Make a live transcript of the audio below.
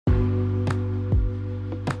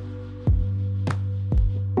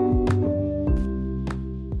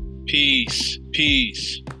Peace.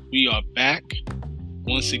 We are back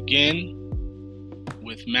once again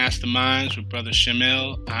with Masterminds with Brother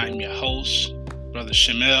Shamel. I'm your host, Brother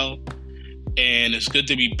Shamel, and it's good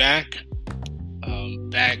to be back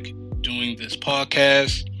doing this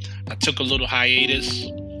podcast. I took a little hiatus,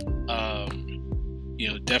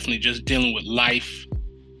 definitely just dealing with life,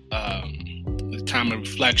 the time of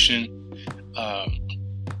reflection,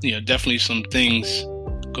 definitely some things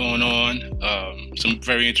going on, some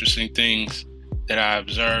very interesting things that I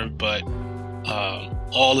observed, but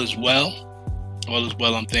all is well. All is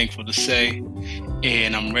well, I'm thankful to say,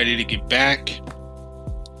 and I'm ready to get back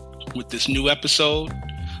with this new episode.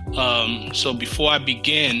 So before I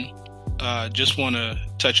begin, just want to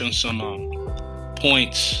touch on some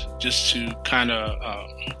points just to kind of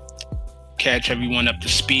catch everyone up to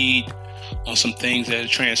speed on some things that have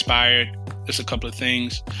transpired. Just a couple of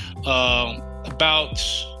things.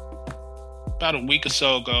 About a week or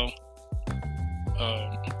so ago,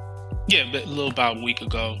 about a week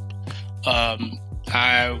ago,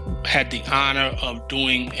 I had the honor of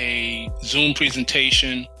doing a Zoom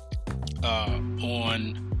presentation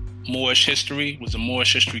on Moorish history. It was a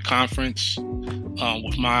Moorish history conference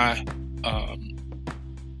with my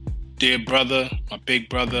dear brother, my big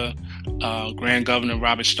brother, Grand Governor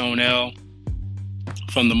Robert Stonell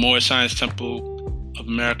from the Moorish Science Temple of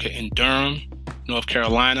America in Durham, North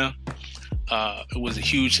Carolina. It was a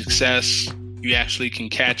huge success. You actually can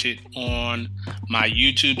catch it on my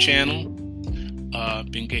YouTube channel.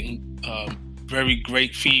 Been getting very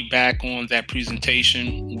great feedback on that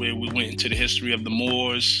presentation where we went into the history of the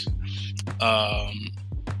Moors,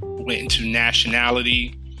 went into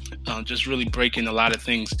nationality, just really breaking a lot of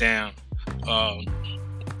things down.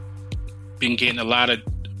 Been getting a lot of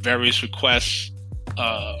various requests.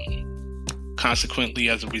 Consequently,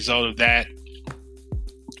 as a result of that,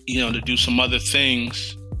 to do some other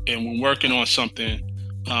things, and we're working on something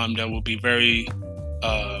that will be very,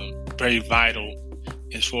 very vital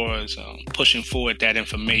as far as pushing forward that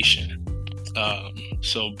information.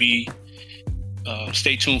 So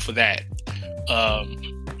stay tuned for that.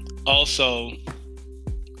 Also,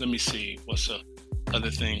 let me see what's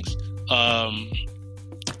other things.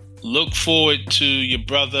 Look forward to your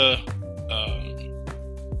brother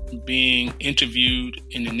being interviewed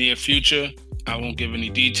in the near future. I won't give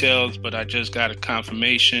any details, but I just got a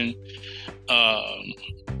confirmation.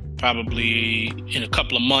 Probably in a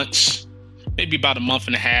couple of months, maybe about a month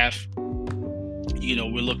and a half.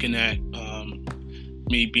 We're looking at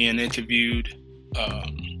me being interviewed.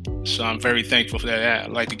 So I'm very thankful for that.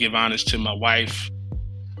 I'd like to give honors to my wife,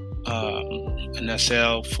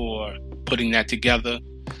 Anasel, for putting that together.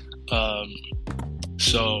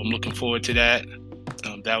 So I'm looking forward to that.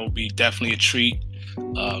 That will be definitely a treat.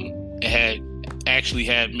 It had actually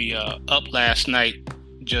had me up last night,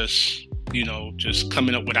 just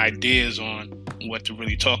coming up with ideas on what to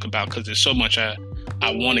really talk about, because there's so much I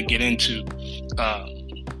want to get into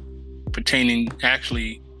pertaining.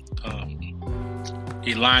 Actually,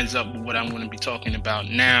 it lines up with what I'm going to be talking about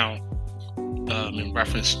now in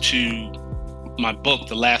reference to my book,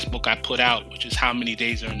 the last book I put out, which is How Many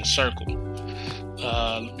Days Are in a Circle.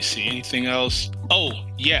 Let me see, anything else? Oh,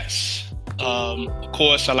 yes. Of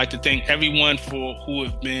course, I'd like to thank everyone who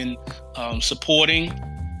have been supporting,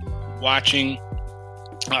 watching,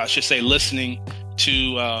 listening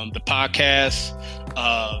to the podcast.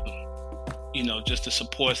 Just the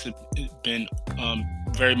support's been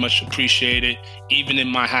very much appreciated. Even in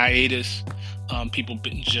my hiatus, people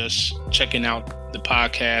been just checking out the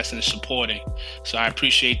podcast and supporting. So I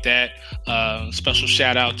appreciate that. Special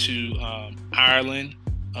shout out to Ireland,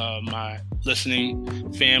 my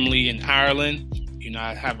listening family in Ireland.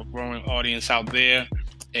 I have a growing audience out there,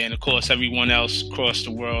 and of course everyone else across the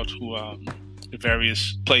world who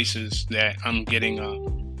various places that I'm getting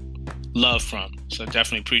love from. So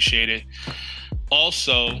definitely appreciate it.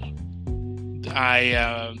 Also,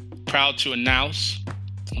 I'm proud to announce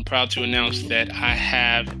that I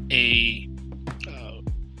have a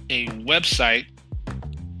website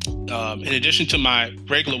in addition to my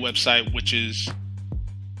regular website, which is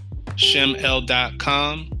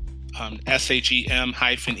shemel.com, SHEM-EL.com.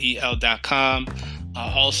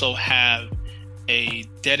 I also have a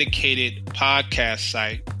dedicated podcast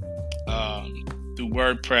site through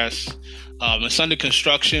WordPress. It's under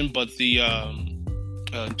construction, but the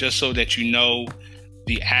just so that you know,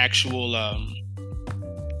 the actual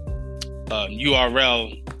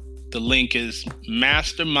URL, the link is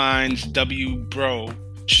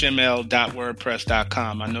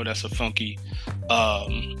mastermindswbro.shemel.wordpress.com. I know that's a funky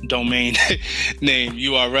domain name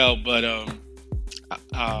URL, but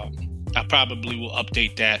I probably will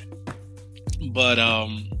update that. But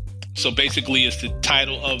So basically, it's the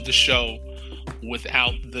title of the show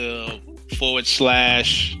without the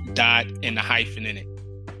 / dot and the hyphen in it.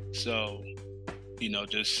 So,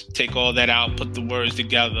 just take all that out, put the words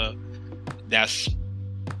together. That's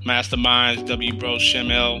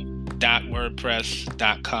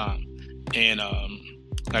mastermindswbrosheml.wordpress.com. And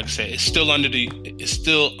like I said, it's still under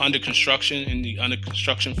construction, in the under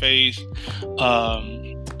construction phase.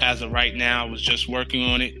 As of right now, I was just working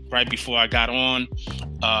on it right before I got on.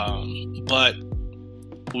 But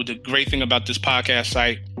the great thing about this podcast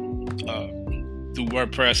site through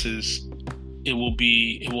WordPress is it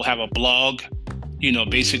will have a blog,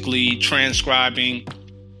 basically transcribing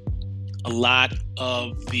a lot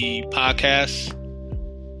of the podcasts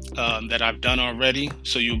that I've done already.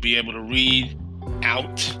 So you'll be able to read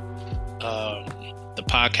out the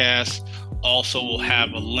podcast. Also, we'll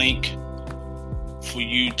have a link for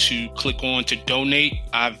you to click on to donate.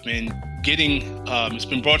 I've been getting, it's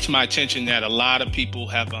been brought to my attention that a lot of people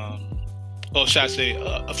have, should I say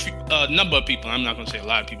a number of people, I'm not going to say a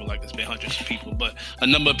lot of people, like it's been hundreds of people, but a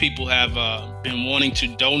number of people have been wanting to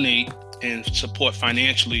donate and support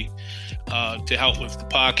financially to help with the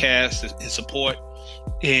podcast and support.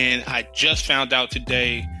 And I just found out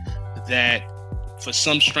today that for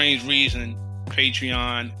some strange reason,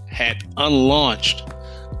 Patreon had unlaunched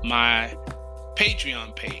my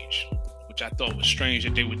Patreon page, which I thought was strange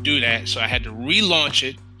that they would do that. So I had to relaunch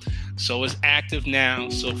it. So it's active now.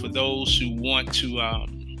 So for those who want to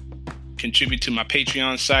contribute to my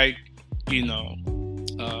Patreon site,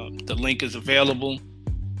 the link is available.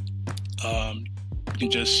 You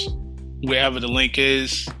can just, wherever the link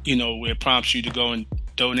is, where it prompts you to go and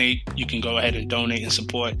donate, you can go ahead and donate and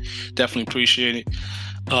support. Definitely appreciate it.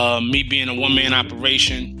 Me being a one-man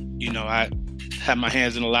operation, I have my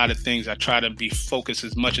hands in a lot of things. I try to be focused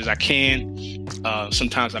as much as I can.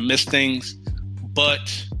 Sometimes I miss things,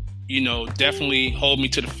 but definitely hold me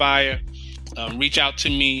to the fire. Reach out to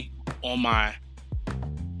me on my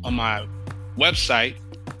website.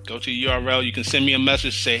 Go to the URL. You can send me a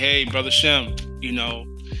message. Say, hey, Brother Shem,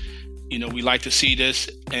 we like to see this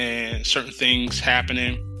and certain things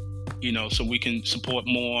happening, so we can support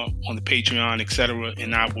more on the Patreon, etc.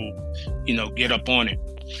 And I will, get up on it.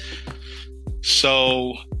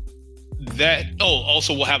 So that,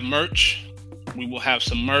 also we'll have merch. We will have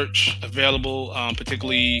some merch available,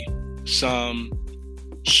 particularly some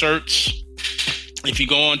shirts. If you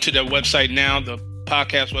go onto the website now, the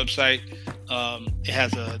podcast website, it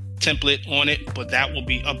has a template on it, but that will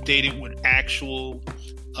be updated with actual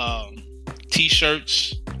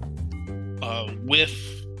t-shirts with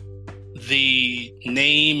the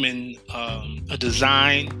name and a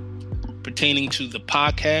design pertaining to the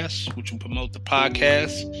podcast, which will promote the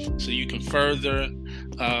podcast, so you can further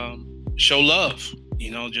show love.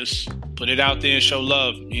 Just put it out there and show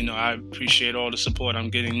love. I appreciate all the support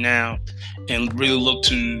I'm getting now, and really look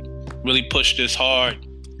to really push this hard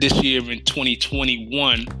this year in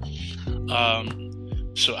 2021.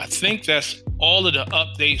 So I think that's all of the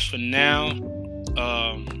updates for now.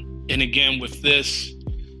 And again, with this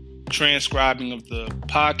transcribing of the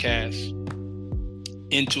podcast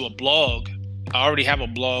into a blog, I already have a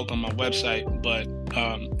blog on my website, but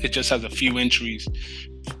it just has a few entries.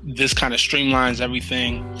 This kind of streamlines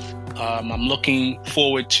everything. I'm looking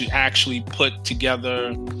forward to actually put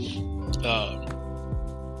together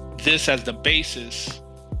this as the basis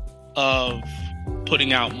of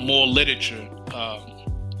putting out more literature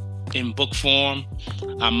in book form.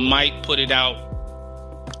 I might put it out,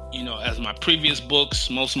 as my previous books.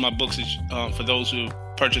 Most of my books is for those who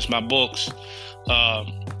purchase my books.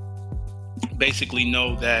 Basically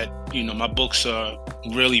know that my books are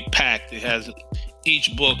really packed.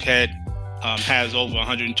 Each book has over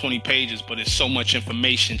 120 pages, but there's so much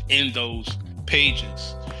information in those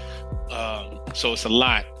pages, so it's a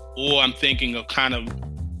lot. Or I'm thinking of kind of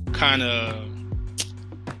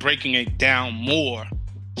breaking it down more,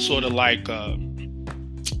 sort of like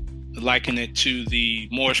liken it to the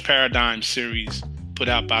Moorish Paradigm series put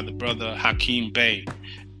out by the brother Hakeem Bey,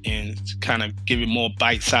 and kind of give it more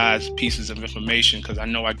bite-sized pieces of information, because I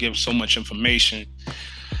know I give so much information.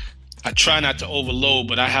 I try not to overload,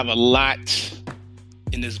 but I have a lot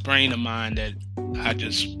in this brain of mine that I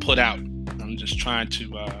just put out. I'm just trying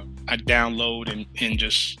to, I download and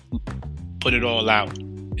just put it all out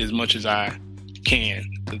as much as I can.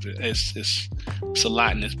 It's a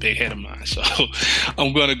lot in this big head of mine. So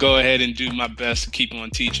I'm going to go ahead and do my best to keep on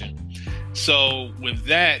teaching. So with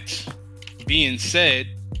that being said,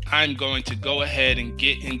 I'm going to go ahead and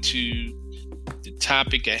get into the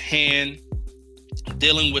topic at hand,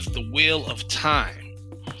 dealing with the wheel of time.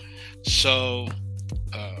 So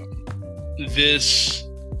this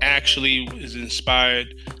actually is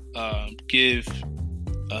inspired. Give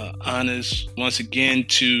honors once again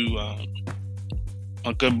to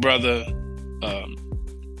my good brother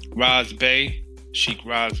Raz Bey, Sheikh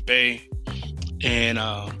Raz Bey, and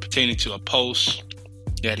pertaining to a post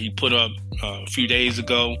that he put up a few days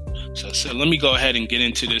ago. So I said, let me go ahead and get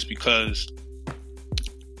into this because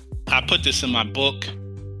I put this in my book,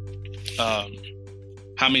 How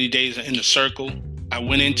Many Days Are in the Circle. I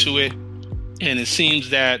went into it, and it seems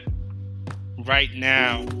that right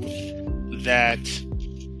now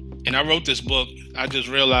and I wrote this book, I just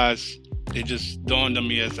realized, it just dawned on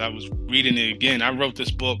me as I was reading it again. I wrote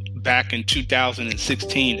this book back in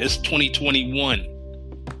 2016. It's 2021.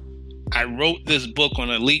 I wrote this book on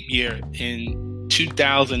a leap year in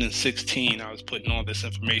 2016. I was putting all this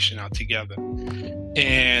information out together.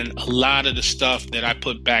 And a lot of the stuff that I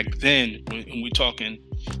put back then, when we're talking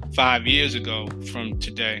 5 years ago from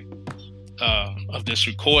today, of this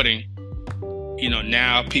recording,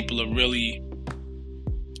 now people are really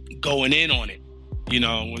going in on it,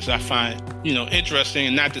 which I find, interesting.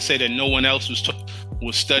 And not to say that no one else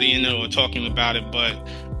was studying it or talking about it, but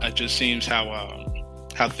it just seems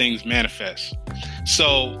how things manifest.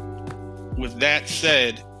 So with that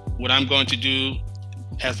said, what I'm going to do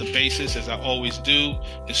as a basis, as I always do,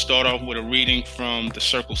 is start off with a reading from the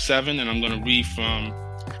Circle 7, and I'm going to read from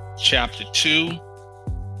chapter 2,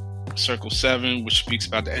 Circle 7, which speaks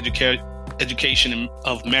about the education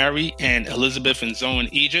of Mary and Elizabeth and Zoe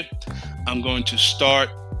in Egypt. I'm going to start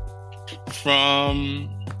from,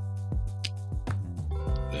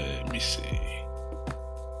 let me see,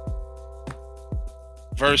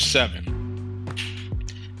 verse 7.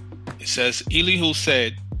 It says, Elihu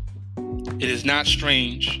said, "It is not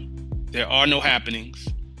strange. There are no happenings.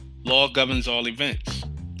 Law governs all events.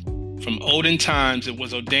 From olden times it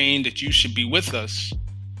was ordained that you should be with us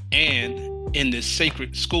and in this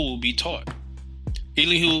sacred school be taught."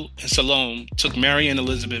 Elihu and Salome took Mary and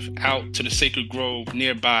Elizabeth out to the sacred grove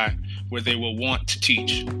nearby where they were wont to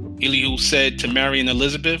teach. Elihu said to Mary and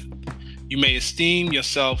Elizabeth, "You may esteem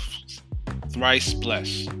yourselves thrice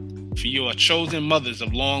blessed, for you are chosen mothers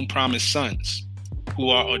of long-promised sons, who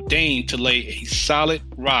are ordained to lay a solid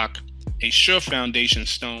rock, a sure foundation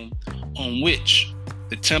stone, on which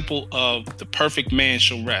the temple of the perfect man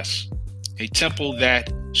shall rest, a temple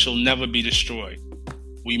that shall never be destroyed.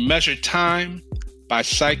 We measure time by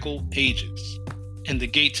cycle ages, and the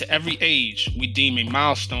gate to every age we deem a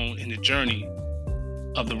milestone in the journey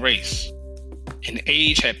of the race. An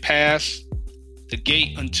age had passed, the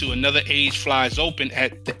gate unto another age flies open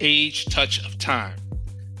at the age touch of time.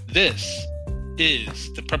 This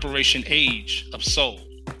is the preparation age of soul,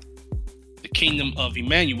 the kingdom of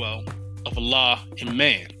Emmanuel, of Allah in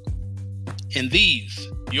man. And these,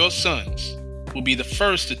 your sons, will be the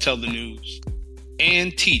first to tell the news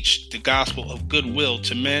and teach the gospel of goodwill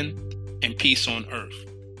to men and peace on earth.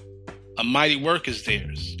 A mighty work is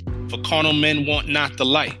theirs, for carnal men want not the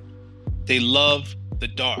light. They love the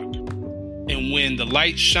dark. And when the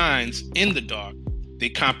light shines in the dark, they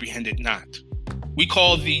comprehend it not. We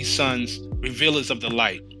call these sons revealers of the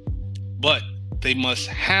light, but they must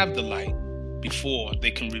have the light before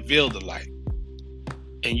they can reveal the light.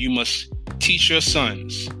 And you must teach your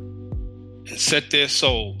sons and set their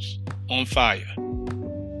souls on fire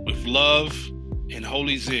with love and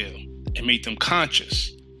holy zeal, and make them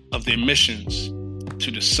conscious of their missions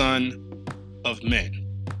to the Son of Men."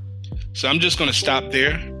 So I'm just going to stop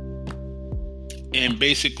there and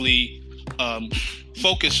basically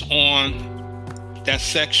focus on that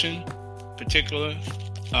section, particular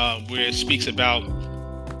where it speaks about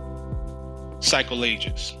cycle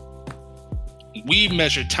ages. We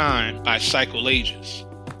measure time by cycle ages,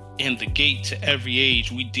 and the gate to every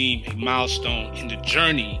age we deem a milestone in the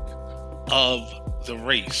journey of the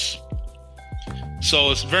race.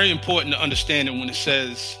 So it's very important to understand that when it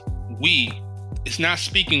says we, it's not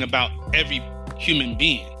speaking about every human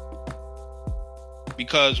being,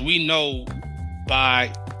 because we know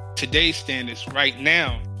by today's standards right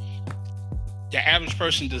now, the average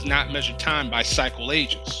person does not measure time by cycle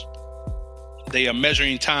ages. They are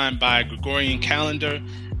measuring time by a Gregorian calendar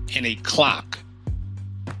and a clock.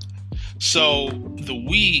 So the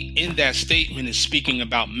we in that statement is speaking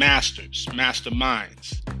about masters,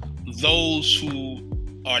 masterminds, those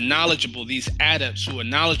who are knowledgeable, these adepts who are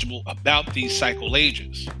knowledgeable about these cycle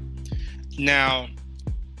ages. Now,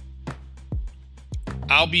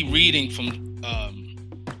 I'll be reading from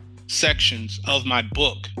sections of my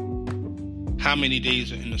book, How Many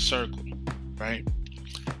Days Are in the Circle, right?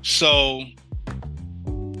 So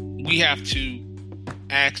we have to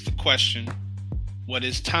ask the question, what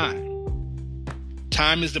is time?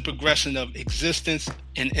 Time is the progression of existence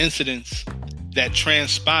and incidents that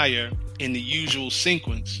transpire in the usual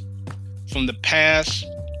sequence from the past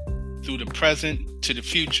through the present to the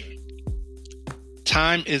future.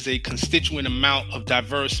 Time is a constituent amount of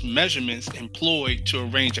diverse measurements employed to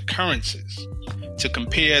arrange occurrences, to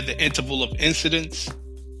compare the interval of incidents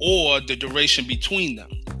or the duration between them,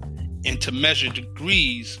 and to measure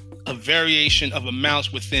degrees of variation of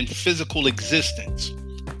amounts within physical existence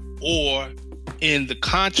or in the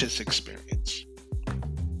conscious experience.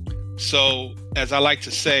 So, as I like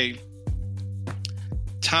to say,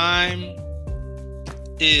 time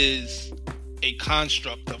is a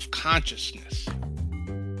construct of consciousness,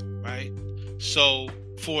 right? So,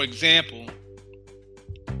 for example,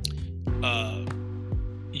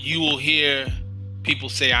 you will hear people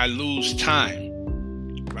say, I lose time,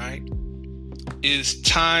 right? Is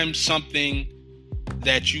time something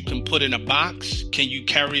that you can put in a box? Can you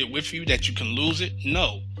carry it with you that you can lose it?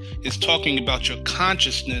 No. It's talking about your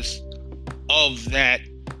consciousness of that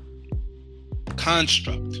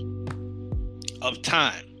construct of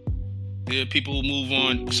time. There are people who move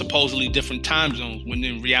on supposedly different time zones when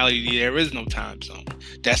in reality there is no time zone.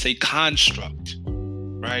 That's a construct,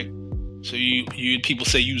 right? So you people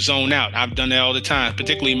say you zone out. I've done that all the time,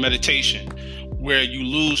 particularly in meditation, where you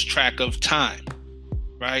lose track of time,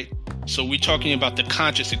 right? So we're talking about the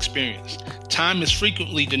conscious experience. Time is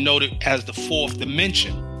frequently denoted as the fourth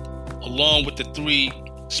dimension, along with the three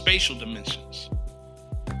spatial dimensions,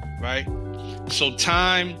 right? So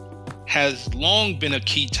time has long been a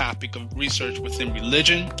key topic of research within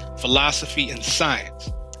religion, philosophy, and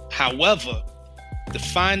science. However,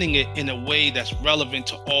 defining it in a way that's relevant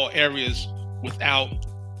to all areas without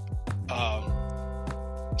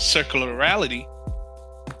circularity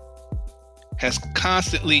has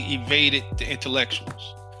constantly evaded the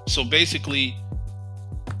intellectuals. So basically,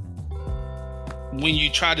 when you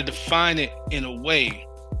try to define it in a way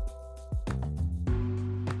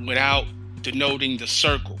without denoting the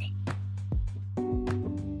circle,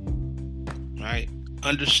 right?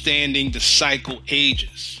 Understanding the cycle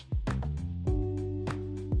ages.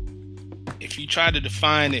 If you try to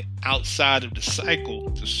define it outside of the cycle,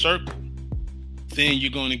 the circle, then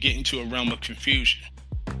you're going to get into a realm of confusion.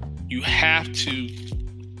 You have to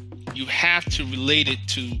relate it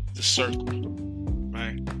to the circle,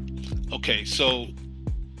 right? Okay, so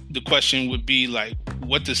the question would be like,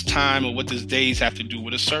 what does time or what does days have to do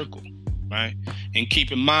with a circle, right? And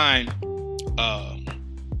keep in mind,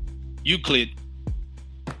 Euclid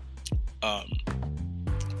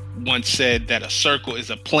once said that a circle is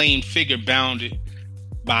a plane figure bounded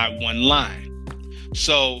by one line.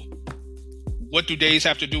 So what do days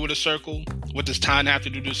have to do with a circle? What does time have to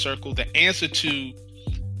do with a circle? The answer to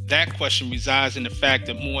that question resides in the fact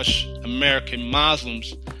that most American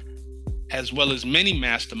Muslims, as well as many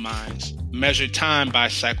masterminds, measure time by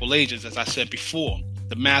cycle ages. As I said before,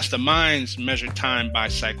 the masterminds measure time by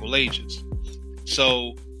cycle ages.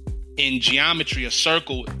 So in geometry, a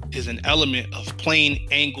circle is an element of plane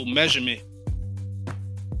angle measurement,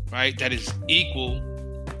 right? That is equal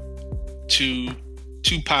to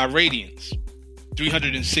 2 pi radians,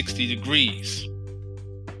 360 degrees.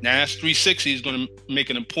 Now that's 360 is going to make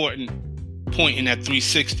an important point in that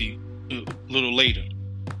 360 a little later,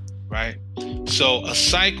 right? So a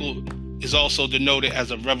cycle is also denoted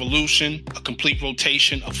as a revolution, a complete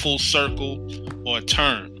rotation, a full circle, or a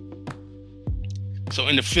turn. So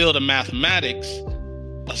in the field of mathematics,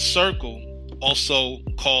 a circle, also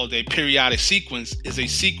called a periodic sequence, is a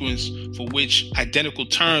sequence for which identical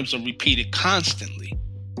terms are repeated constantly,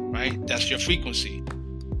 right? That's your frequency,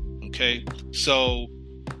 okay? So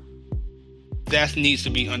that needs to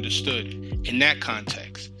be understood in that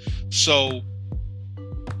context. So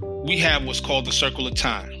we have what's called the circle of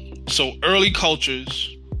time. So early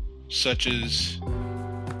cultures, such as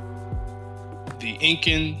the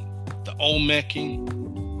Incan, the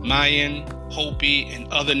Olmecan, Mayan, Hopi, and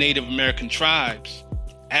other Native American tribes,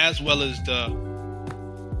 as well as the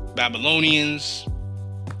Babylonians,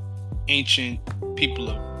 ancient people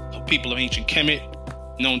of ancient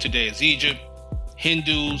Kemet, known today as Egypt,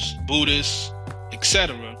 Hindus, Buddhists,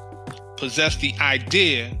 etc., possess the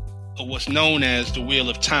idea of what's known as the wheel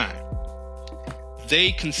of time.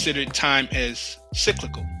 They considered time as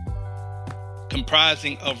cyclical,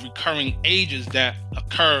 comprising of recurring ages that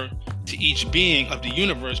occur to each being of the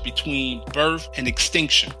universe between birth and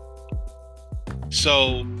extinction.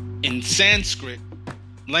 So in Sanskrit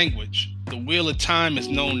language, the wheel of time is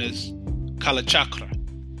known as Kalachakra.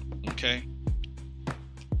 Okay?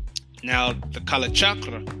 Now, the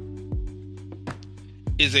Kalachakra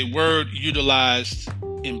is a word utilized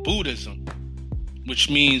in Buddhism which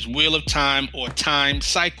means wheel of time or time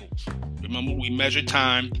cycles. Remember, we measure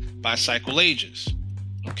time by cycle ages.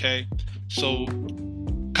 Okay, so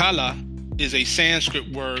kala is a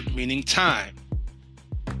Sanskrit word meaning time.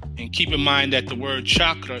 And keep in mind that the word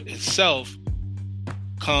chakra itself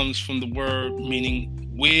comes from the word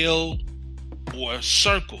meaning wheel or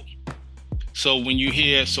circle. So when you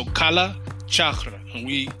hear kala chakra, and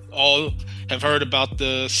we all have heard about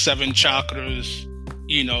the 7 chakras,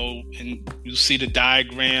 and you see the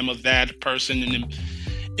diagram of that person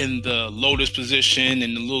in the lotus position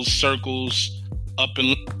and the little circles up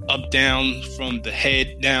down from the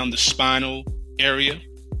head down the spinal area,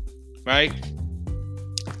 right?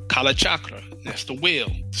 Kala chakra, that's the wheel,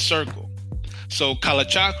 the circle. So Kala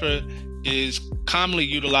chakra is commonly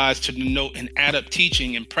utilized to denote an adept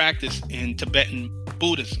teaching and practice in Tibetan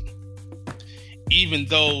Buddhism. Even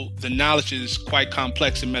though the knowledge is quite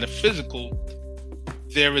complex and metaphysical,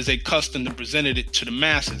 there is a custom to present it to the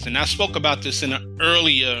masses. And I spoke about this in an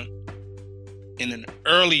earlier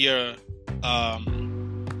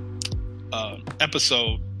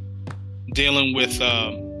episode dealing with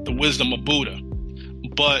the wisdom of Buddha.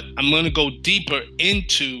 But I'm going to go deeper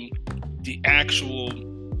into the actual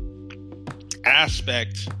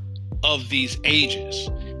aspect of these ages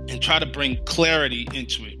and try to bring clarity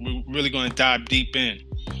into it. We're really going to dive deep in.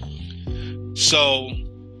 So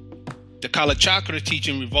the Kala Chakra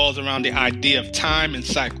teaching revolves around the idea of time and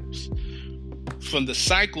cycles. From the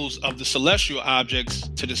cycles of the celestial objects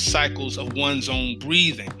to the cycles of one's own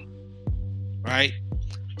breathing, right?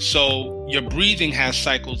 So your breathing has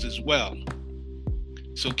cycles as well.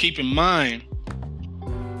 So keep in mind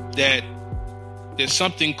that there's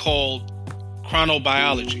something called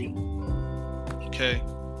chronobiology, okay?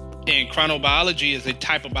 And chronobiology is a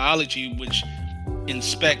type of biology which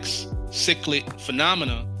inspects cyclic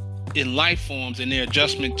phenomena in life forms and their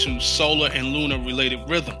adjustment to solar and lunar related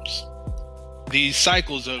rhythms. These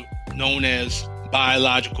cycles are known as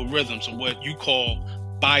biological rhythms, or what you call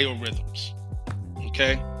biorhythms,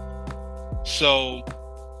 okay? So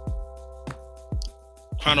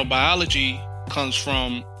chronobiology comes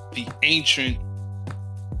from the ancient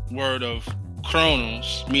word of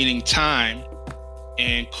chronos, meaning time,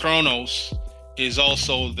 and chronos is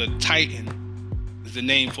also the Titan, is the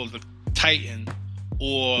name for the Titan,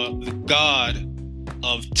 or the god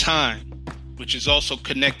of time, which is also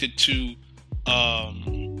connected to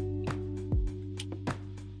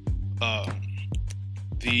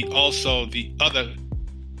the other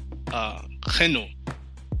Khenu,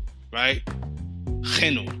 right?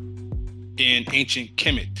 Khenu in ancient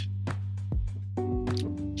Kemet.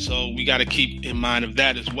 So we got to keep in mind of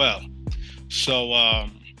that as well. So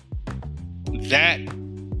that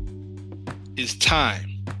is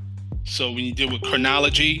time. So when you deal with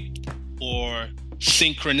chronology or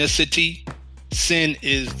synchronicity, sin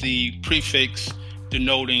is the prefix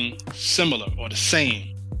denoting similar or the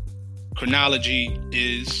same. Chronology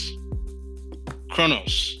is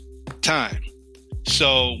chronos, time.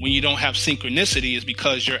 So when you don't have synchronicity, it's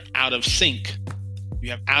because you're out of sync.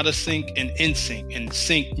 You have out of sync and in sync. And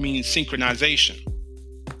sync means synchronization.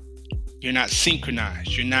 You're not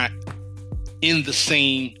synchronized. You're not in the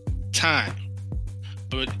same time.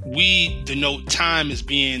 But we denote time as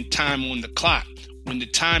being time on the clock, when the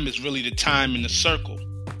time is really the time in the circle,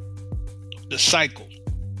 the cycle.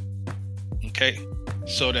 Okay?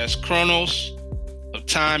 So that's chronos of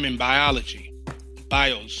time in biology.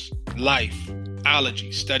 Bios, life.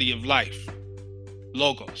 Ology, study of life.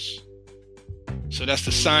 Logos. So that's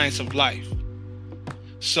the science of life.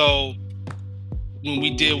 So when we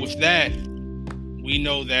deal with that, we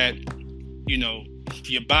know that,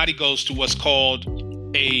 your body goes to what's called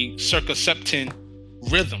a circumseptan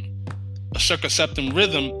rhythm. A circumseptan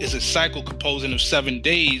rhythm is a cycle composing of 7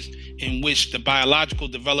 days in which the biological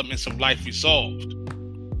developments of life resolved.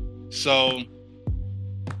 So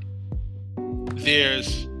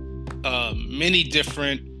there's many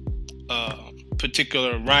different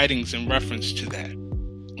particular writings in reference to that,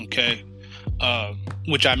 okay,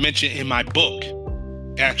 which I mentioned in my book,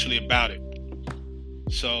 actually, about it.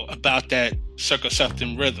 So about that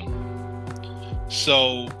circumseptan rhythm.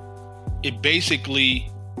 So it basically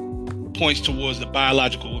points towards the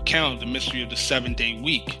biological account of the mystery of the 7-day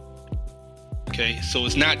week. Okay, so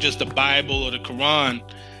it's not just the Bible or the Quran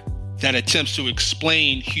that attempts to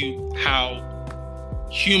explain how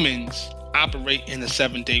humans operate in a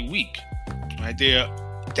 7-day week. Right there,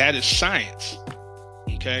 that is science.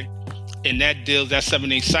 Okay, and that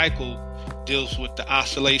 7-day cycle deals with the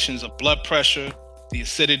oscillations of blood pressure, the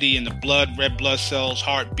acidity in the blood, red blood cells,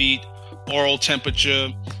 heartbeat, oral temperature,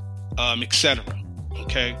 etc.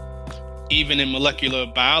 Okay, even in molecular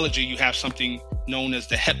biology, you have something known as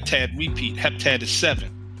the heptad repeat. Heptad is 7.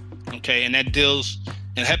 Okay, and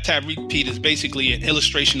heptad repeat is basically an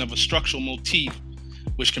illustration of a structural motif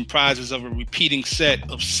which comprises of a repeating set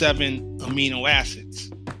of 7 amino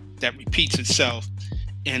acids that repeats itself,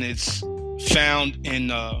 and it's found in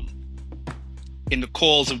the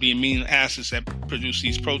coils of the amino acids that produce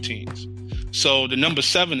these proteins. So the number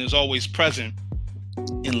 7 is always present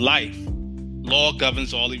in life. Law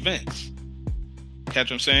governs all events.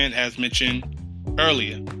 Catch what I'm saying? As mentioned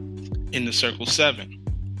earlier in the circle 7.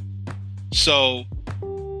 So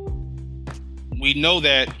we know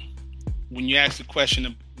that when you ask the question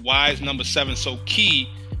of why is number 7 so key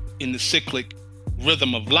in the cyclic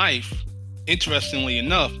rhythm of life, interestingly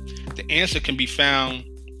enough, the answer can be found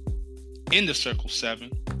in the circle 7,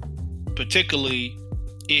 particularly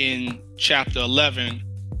in chapter 11,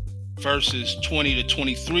 verses 20 to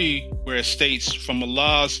 23, where it states, from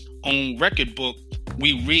Allah's own record book,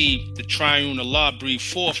 we read, the triune Allah breathed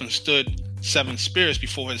forth and stood 7 spirits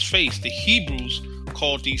before his face. The Hebrews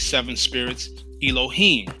called these 7 spirits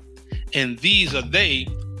Elohim. And these are they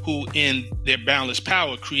who in their boundless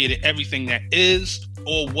power created everything that is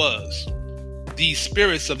or was. These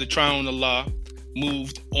spirits of the triune Allah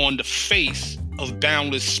moved on the face of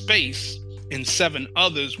boundless space, and 7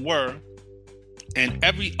 others were, and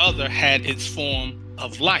every other had its form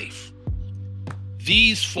of life.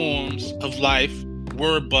 These forms of life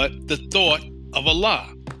were but the thought of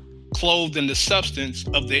Allah, clothed in the substance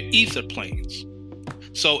of their ether planes.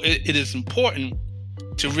 So it is important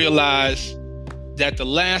to realize that the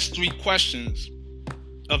last 3 questions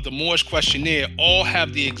of the Moorish questionnaire all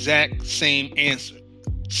have the exact same answer: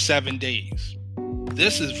 7 days.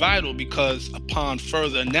 This is vital because upon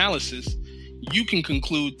further analysis, you can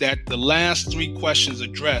conclude that the last 3 questions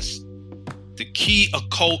address the key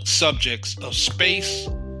occult subjects of space,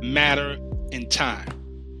 matter, and time.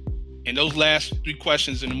 And those last 3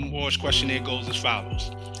 questions in the Moorish questionnaire goes as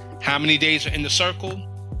follows. How many days are in the circle?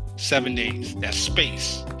 7 days. That's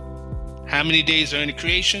space. How many days are in the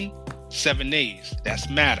creation? 7 days. That's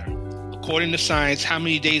matter. According to science, how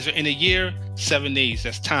many days are in a year? 7 days.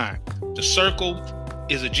 That's time. The circle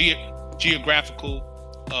is a geographical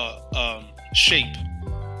shape,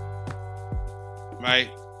 right?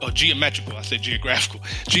 Or geometrical. I said geographical.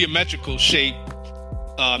 Geometrical shape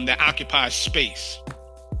that occupies space.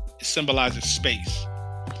 It symbolizes space.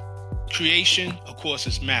 Creation, of course,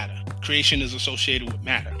 is matter. Creation is associated with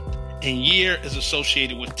matter. And year is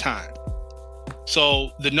associated with time.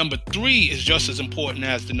 So the number 3 is just as important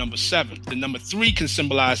as the number 7. The number 3 can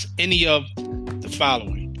symbolize any of the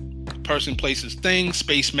following: person, places, things,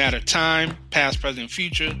 space, matter, time, past, present,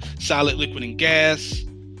 future, solid, liquid, and gas,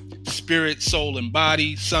 spirit, soul, and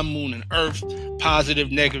body, sun, moon, and earth,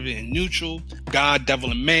 positive, negative, and neutral, God,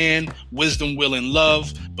 devil, and man, wisdom, will, and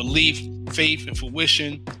love, belief, faith, and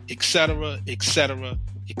fruition, etc., etc.,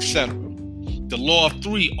 etc. The law of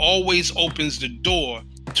 3 always opens the door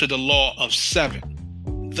to the law of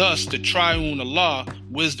 7. Thus, the triune Allah,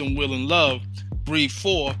 wisdom, will, and love, breathed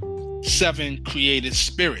forth 7 created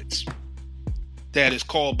spirits. That is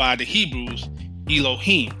called by the Hebrews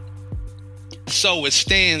Elohim. So it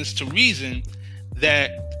stands to reason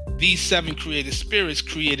that these 7 created spirits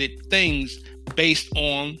created things based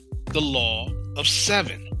on the law of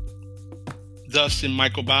 7. Thus, in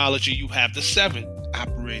microbiology, you have the 7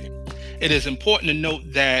 operating. It is important to note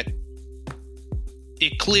that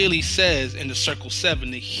it clearly says in the circle 7,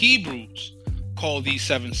 the Hebrews call these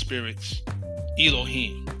 7 spirits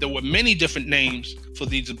Elohim. There were many different names for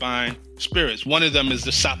these divine spirits. One of them is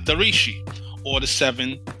the Saptarishi, or the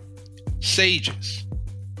 7 sages,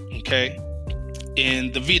 okay,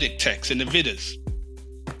 in the Vedic text, in the Vedas.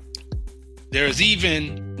 There is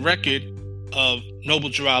even record of Noble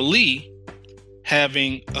Drew Ali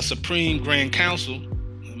having a Supreme Grand Council.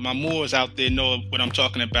 My Moors out there know what I'm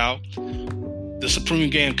talking about. The Supreme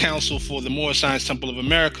Grand Council for the Moorish Science Temple of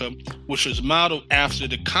America, which was modeled after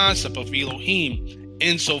the concept of Elohim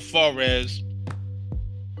insofar as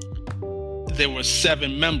there were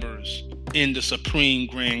 7 members in the Supreme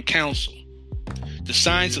Grand Council. The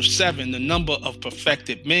science of 7, the number of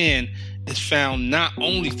perfected man, is found not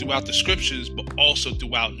only throughout the scriptures, but also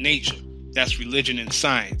throughout nature. That's religion and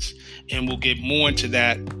science. And we'll get more into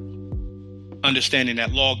that, understanding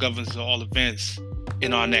that law governs all events,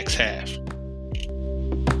 in our next half.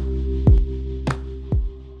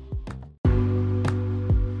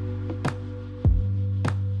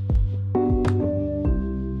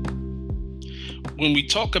 When we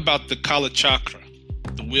talk about the Kala Chakra,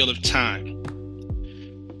 the wheel of time,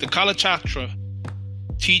 the Kala Chakra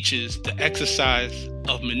teaches the exercise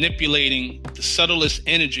of manipulating the subtlest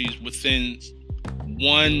energies within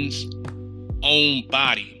one's own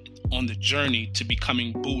body on the journey to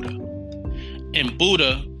becoming Buddha. And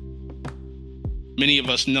Buddha, many of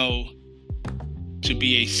us know to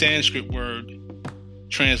be a Sanskrit word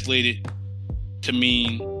translated to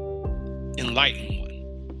mean enlightened one.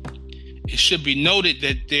 It should be noted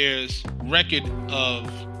that there's record of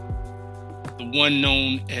the one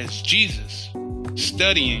known as Jesus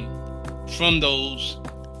studying from those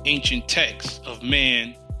ancient texts of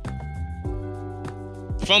man,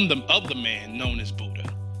 of the man known as Buddha,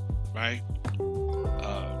 right?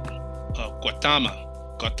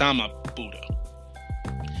 Gautama Buddha.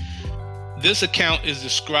 This account is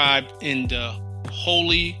described in the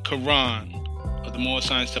Holy Quran of the Moorish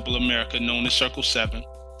Science Temple of America, known as Circle 7,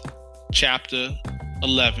 chapter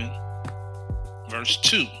 11, verse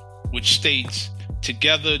 2, which states,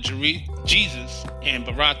 together Jesus and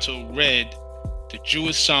Bharata read the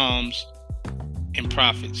Jewish Psalms and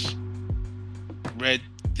prophets, read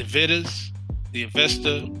the Vedas, the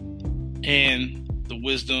Avesta, and the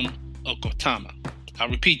wisdom of Gautama. I'll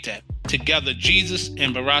repeat that. Together, Jesus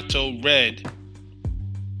and Bharata read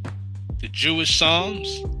the Jewish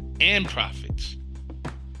Psalms and prophets,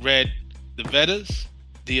 read the Vedas,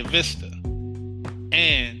 the Avesta,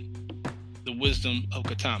 and the wisdom of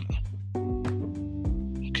Gautama.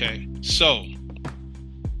 Okay, so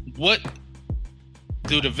what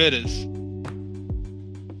do the Vedas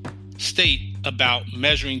state about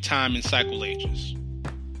measuring time in cycle ages?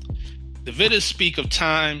 The Vedas speak of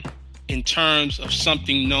time in terms of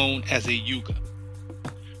something known as a yuga.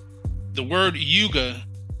 The word yuga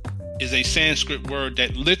is a Sanskrit word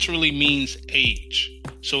that literally means age.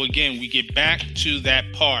 So again, we get back to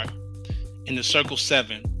that part in the Circle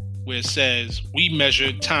 7 where it says we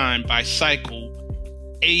measure time by cycle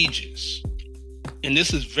ages. And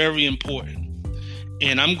this is very important.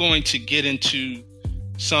 And I'm going to get into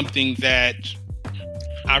something that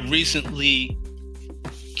I recently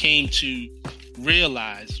came to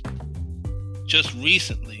realize just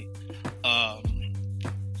recently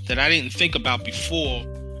that I didn't think about before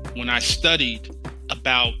when I studied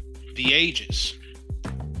about the ages.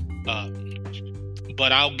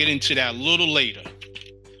 But I'll get into that a little later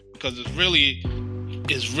because it's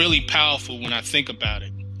really powerful when I think about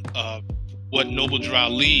it. What Noble Drew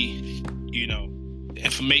Ali,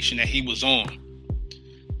 information that he was on.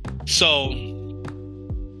 So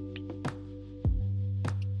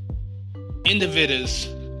in the Vedas,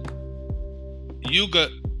 Yuga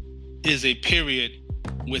is a period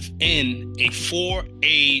within a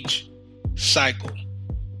 4-age cycle.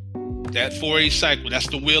 That 4-age cycle, that's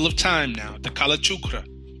the wheel of time now. The Kala Chakra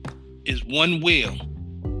is one wheel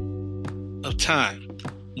of time.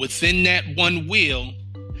 Within that one wheel,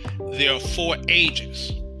 there are 4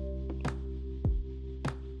 ages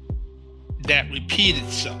that repeat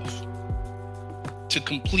itself to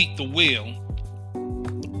complete the wheel.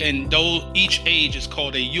 And though each age is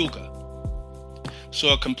called a yuga.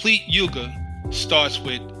 So a complete yuga starts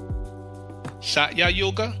with Satya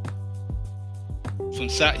Yuga. From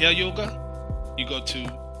Satya Yuga, you go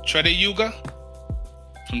to Treta Yuga.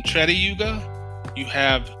 From Treta Yuga, you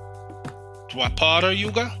have Dwapara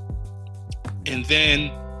Yuga. And then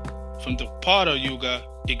from Dwapara Yuga,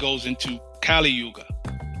 it goes into Kali Yuga.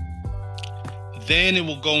 Then it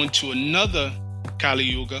will go into another Kali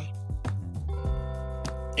Yuga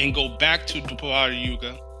and go back to Dwapara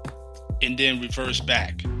Yuga and then reverse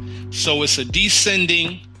back. So it's a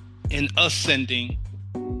descending and ascending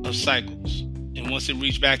of cycles. And once it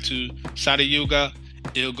reaches back to Sada Yuga,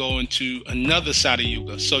 it'll go into another Sada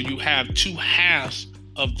Yuga. So you have 2 halves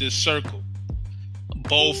of this circle,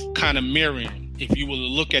 both kind of mirroring. If you were to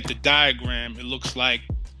look at the diagram, it looks like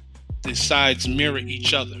the sides mirror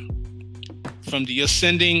each other from the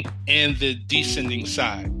ascending and the descending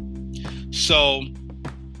side. So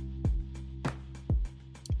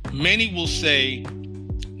many will say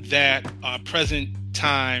that our present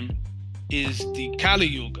time is the Kali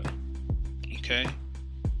Yuga, okay?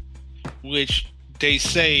 Which they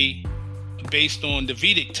say, based on the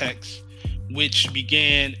Vedic text, which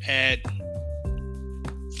began at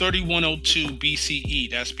 3102 BCE,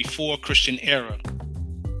 that's before Christian era,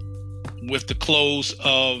 with the close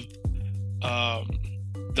of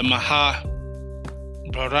the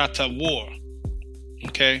Mahabharata War,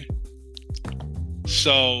 okay?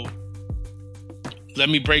 So let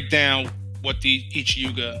me break down what each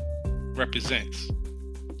yuga represents.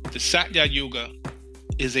 The Satya Yuga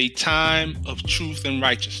is a time of truth and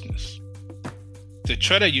righteousness. The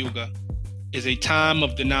Treta Yuga is a time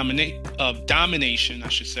of domination,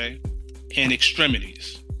 and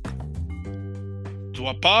extremities.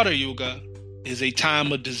 Dwapara Yuga is a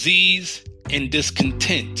time of disease and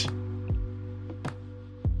discontent.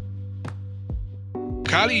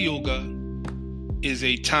 Kali Yuga is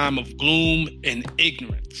a time of gloom and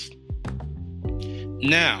ignorance.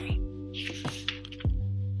 Now,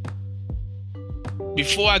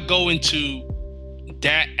 before I go into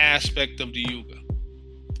that aspect of the Yuga,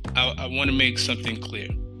 I want to make something clear,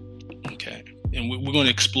 okay? And we're going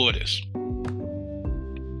to explore this.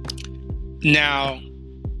 Now,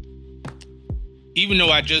 even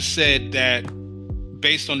though I just said that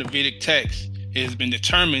based on the Vedic text, it has been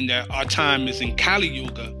determined that our time is in Kali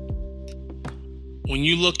Yuga, when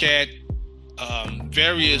you look at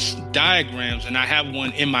various diagrams, and I have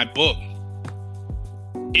one in my book,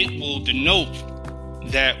 it will denote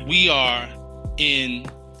that we are in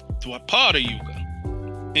Dwapara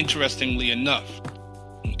Yuga, interestingly enough.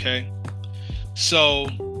 Okay? So,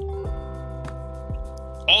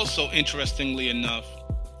 also interestingly enough,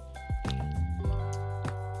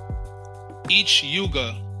 each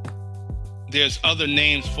yuga, there's other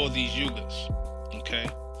names for these yugas. Okay?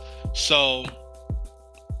 So,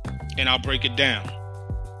 and I'll break it down.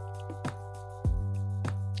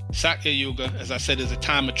 Satya Yuga, as I said, is a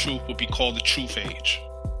time of truth, would be called the truth age.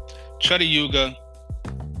 Treta Yuga,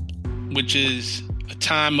 which is a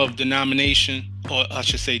time of denomination, or I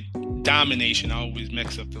should say domination. I always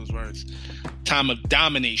mix up those words. Time of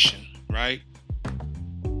domination, right?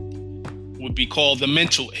 Would be called the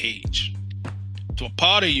mental age.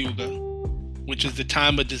 Dwapara Yuga, which is the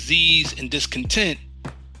time of disease and discontent,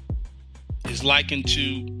 is likened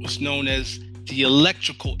to what's known as the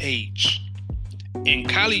electrical age. And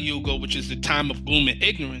Kali Yuga, which is the time of gloom and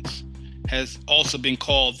ignorance, has also been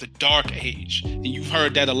called the dark age. And you've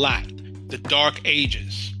heard that a lot. The dark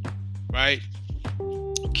ages, right?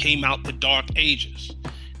 Came out the dark ages.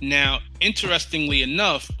 Now, interestingly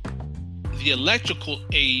enough, the electrical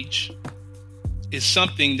age is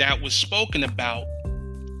something that was spoken about.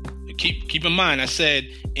 Keep in mind, I said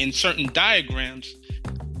in certain diagrams,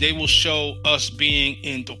 they will show us being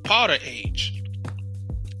in Dwapara age.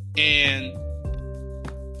 And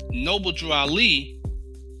Noble Drew Ali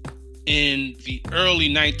in the early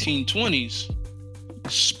 1920s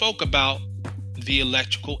spoke about the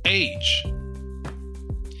electrical age,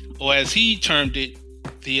 or as he termed it,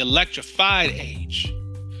 the electrified age.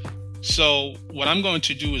 So what I'm going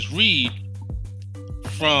to do is read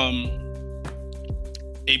from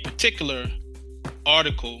a particular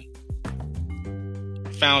article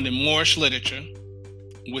found in Moorish literature,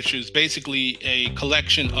 which is basically a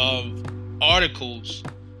collection of articles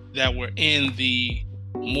that were in the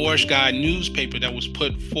Moorish Guide newspaper that was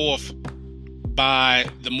put forth by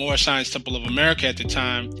the Moorish Science Temple of America at the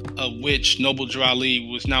time, of which Noble Drew Ali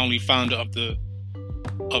was not only founder of the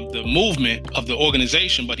movement, of the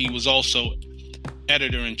organization, but he was also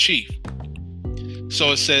editor-in-chief.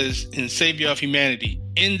 So it says, in Savior of Humanity,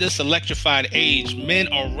 in this electrified age, men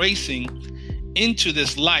are racing into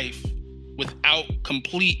this life without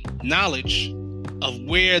complete knowledge of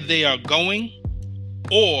where they are going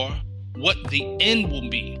or what the end will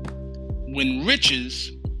be, when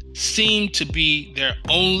riches seem to be their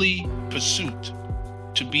only pursuit,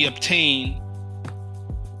 to be obtained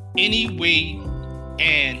any way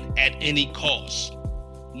and at any cost,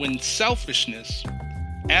 when selfishness,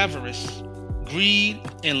 avarice, greed,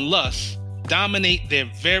 and lust dominate their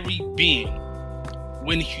very being,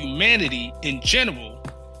 when humanity in general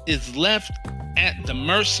is left at the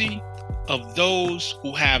mercy of those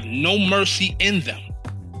who have no mercy in them.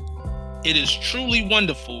 It is truly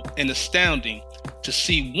wonderful and astounding to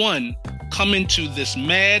see one come into this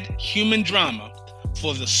mad human drama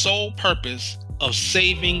for the sole purpose of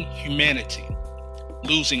saving humanity,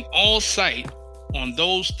 losing all sight on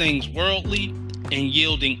those things worldly and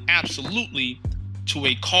yielding absolutely to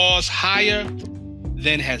a cause higher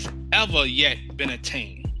than has ever yet been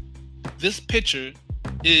attained. This picture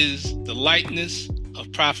is the likeness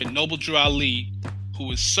of Prophet Noble Drew Ali,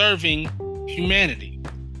 who is serving humanity,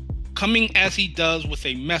 coming as he does with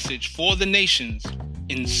a message for the nations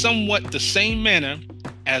in somewhat the same manner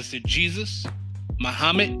as the Jesus,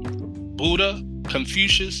 Muhammad, Buddha,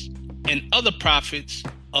 Confucius, and other prophets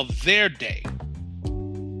of their day.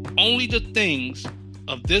 Only the things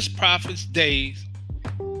of this prophet's days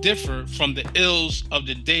differ from the ills of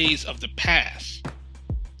the days of the past.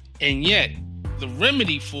 And yet, the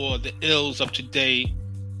remedy for the ills of today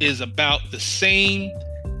is about the same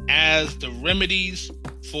as the remedies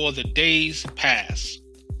for the days past,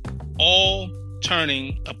 all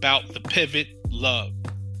turning about the pivot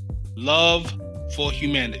love for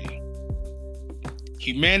humanity.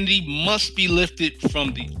 Humanity must be lifted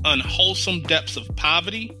from the unwholesome depths of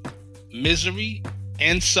poverty, misery,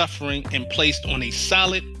 and suffering and placed on a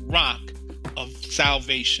solid rock of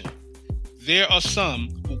salvation. There are some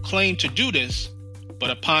who claim to do this, But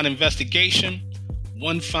upon investigation,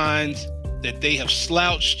 one finds that they have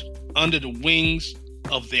slouched under the wings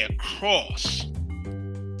of their cross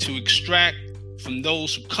to extract from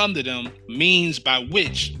those who come to them means by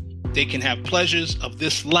which they can have pleasures of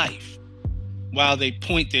this life, while they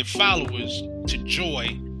point their followers to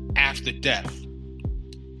joy after death.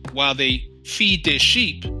 While they feed their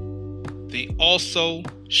sheep, they also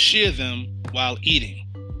shear them while eating.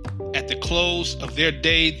 At the close of their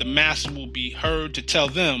day, the master will be heard to tell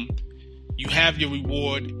them, "You have your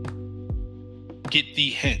reward, get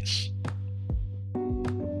thee hence."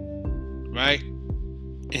 Right?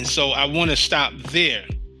 And so I want to stop there.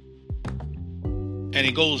 And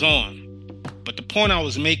it goes on. But the point I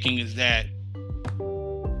was making is that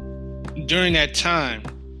during that time,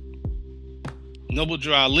 Noble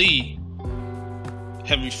Drew Ali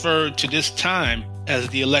had referred to this time as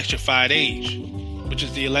the electrified age, which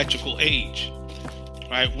is the electrical age,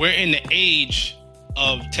 right? We're in the age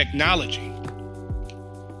of technology.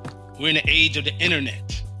 We're in the age of the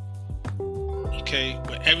internet, okay?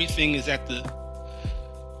 Where everything is at the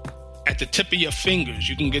tip of your fingers.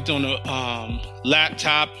 You can get on a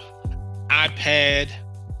laptop, iPad,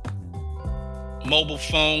 mobile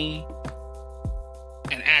phone,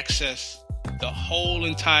 and access the whole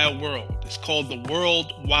entire world. It's called the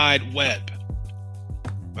World Wide Web,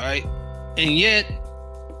 right? And yet,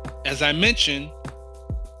 as I mentioned,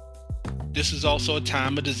 this is also a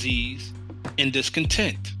time of disease and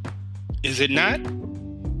discontent. Is it not?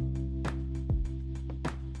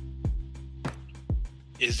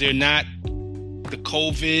 Is there not the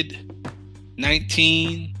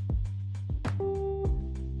COVID-19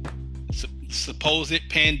 supposed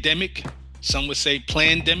pandemic? Some would say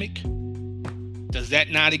plandemic. Does that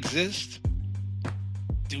not exist?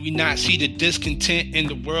 Do we not see the discontent in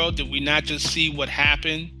the world? Did we not just see what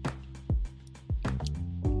happened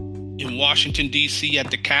in Washington, D.C.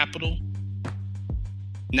 at the Capitol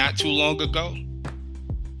not too long ago?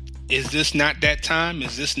 Is this not that time?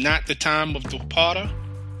 Is this not the time of Dwapara?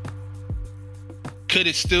 Could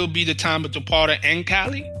it still be the time of Dwapara and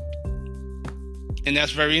Kali? And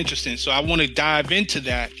that's very interesting. So I want to dive into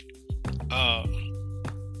that.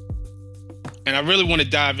 And I really want to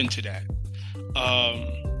dive into that.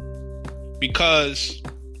 Because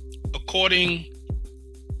according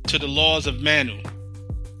to the laws of Manu,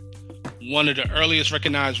 one of the earliest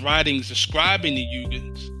recognized writings describing the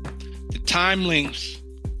yugas, the time lengths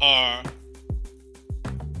are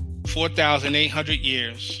 4,800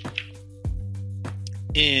 years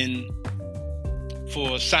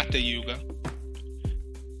for Satya Yuga,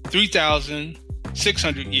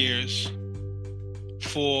 3,600 years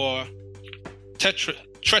for Treta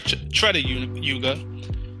Yuga,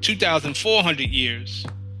 2,400 years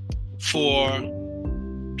for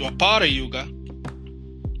Dwapara Yuga,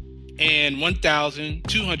 and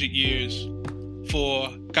 1,200 years for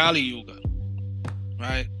Kali Yuga,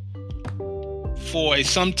 right? For a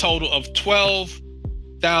sum total of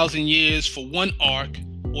 12,000 years for one arc,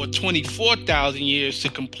 or 24,000 years to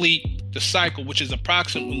complete the cycle, which is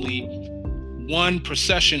approximately one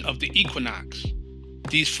precession of the equinox.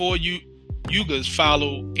 These four yugas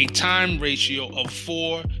follow a time ratio of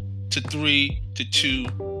 4 to 3 to 2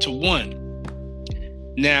 to 1.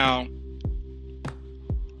 Now,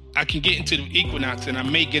 I can get into the equinox, and I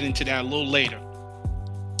may get into that a little later,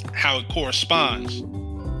 how it corresponds.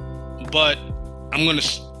 But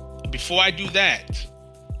before I do that,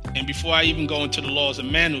 and before I even go into the laws of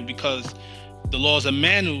Manu, because the laws of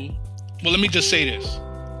Manu, well, let me just say this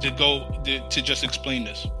to just explain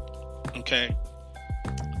this, okay?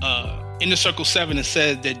 In the Circle 7, it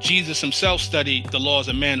says that Jesus himself studied the laws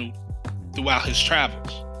of Manu throughout his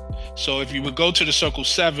travels. So if you would go to the Circle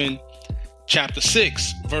 7, chapter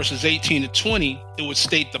 6, verses 18 to 20, it would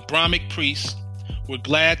state the Brahmic priests were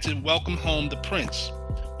glad to welcome home the prince.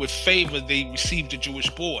 With favor, they received the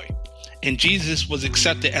Jewish boy. And Jesus was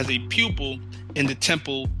accepted as a pupil in the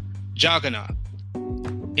temple Jagannath.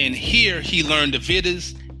 And here he learned the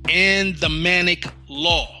Vedas and the Manic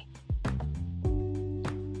law.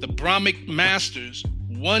 The Brahmic masters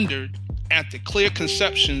wondered at the clear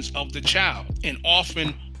conceptions of the child and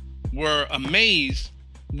often were amazed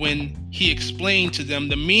when he explained to them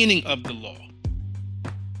the meaning of the law.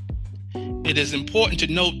 It is important to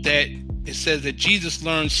note that it says that Jesus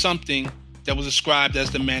learned something that was described as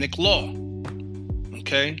the Manic law.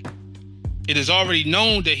 Okay? It is already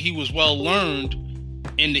known that he was well learned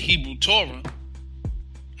in the Hebrew Torah.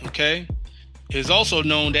 Okay? It is also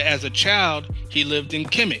known that as a child, he lived in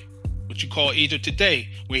Kemet, which you call Egypt today,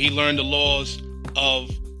 where he learned the laws of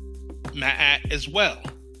Ma'at as well.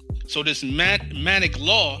 So this Manic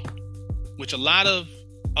law, which a lot of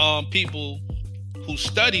people who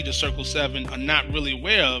study the Circle Seven are not really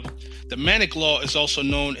aware of, the Manic Law is also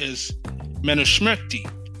known as Manusmriti.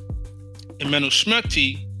 And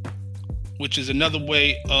Manusmriti, which is another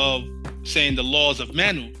way of saying the laws of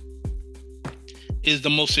Manu, is the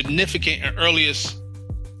most significant and earliest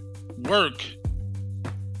work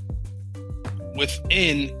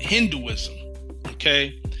within Hinduism.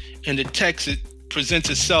 Okay? And the text, it presents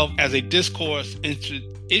itself as a discourse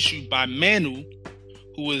issued by Manu,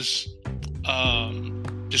 who is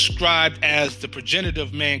described as the progenitor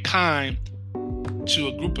of mankind to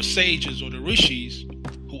a group of sages, or the rishis,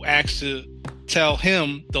 who asked to tell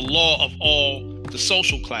him the law of all the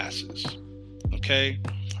social classes. Okay?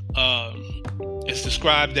 It's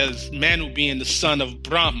described as Manu being the son of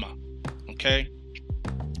Brahma. Okay?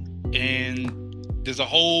 And there's a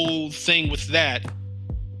whole thing with that,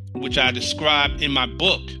 which I describe in my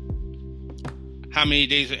book, How Many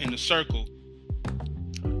Days Are in the Circle.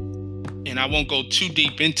 And I won't go too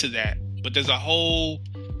deep into that, but there's a whole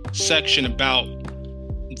section about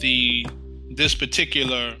this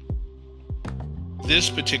particular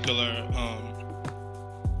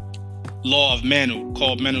law of Manu,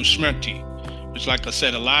 called Manusmriti, which, like I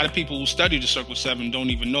said, a lot of people who study the Circle Seven don't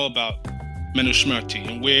even know about Manusmriti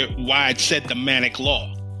and why it said the Manic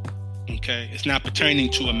Law. Okay, it's not pertaining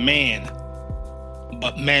to a man,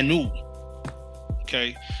 but Manu.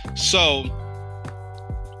 Okay, so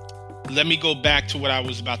let me go back to what I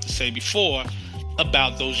was about to say before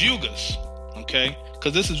about those yugas. Okay,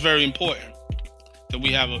 because this is very important that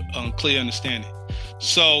we have a clear understanding.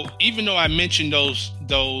 So even though I mentioned those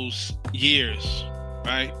years,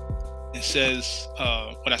 right? It says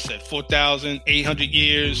what I said: 4,800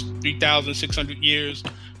 years, 3,600 years,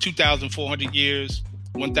 2,400 years,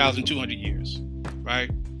 1,200 years,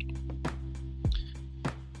 right?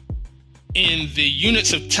 In the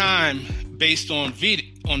units of time based on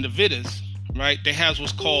the Vedas, right, they have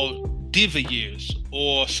what's called Diva years,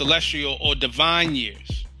 or celestial or divine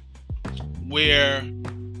years, where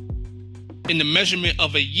in the measurement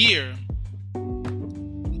of a year,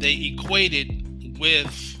 they equated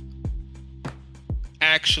with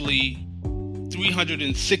actually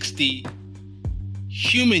 360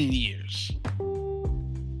 human years.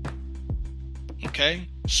 Okay,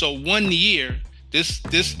 so 1 year,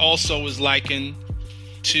 this also is likened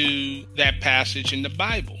to that passage in the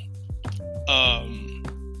Bible,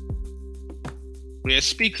 where it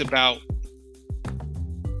speaks about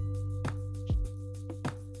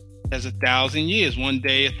as 1,000 years, 1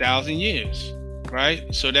 day, 1,000 years, right?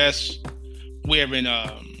 So that's where in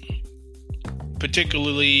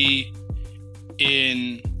particularly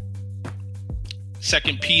in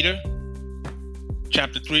 2 Peter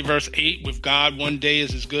chapter 3 verse 8, with God 1 day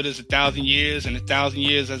is as good as 1,000 years, and 1,000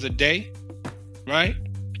 years as a day, right?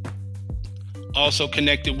 Also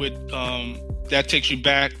connected with that takes you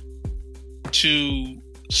back to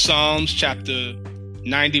Psalms chapter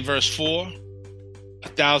 90 verse 4.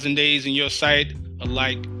 1,000 days in your sight are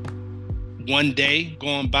like 1 day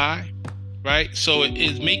going by, right? So it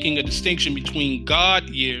is making a distinction between God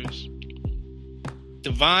years,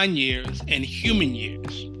 divine years, and human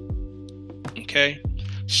years. Okay,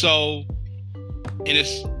 so and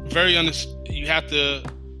it's very you have to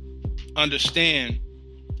understand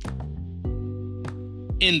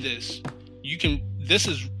in this. This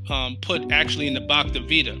is put actually in the Bhagavad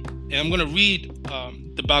Gita, and I'm going to read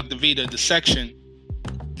the Bhagavad Gita, the section,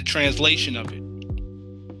 the translation of it,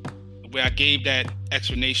 where I gave that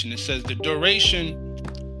explanation. It says the duration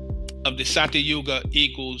of the Satya Yuga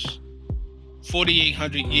equals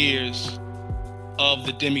 4,800 years of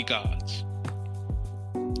the demigods.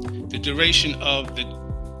 The duration of the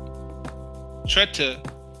Treta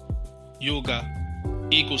Yuga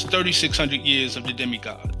equals 3,600 years of the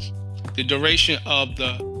demigods. The duration of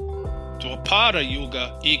the Dwapara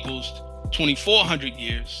Yuga equals 2,400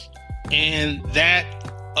 years, and that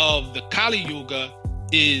of the Kali Yuga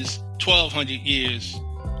is 1,200 years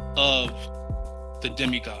of the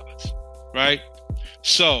demigods, right?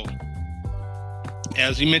 So,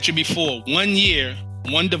 as we mentioned before, 1 year,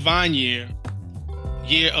 1 divine year,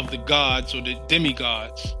 year of the gods or the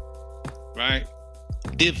demigods, right?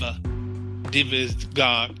 Diva is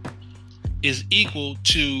God, is equal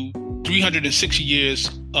to 360 years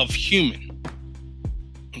of human.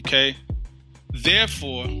 Okay?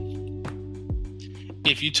 Therefore,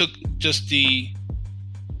 if you took just the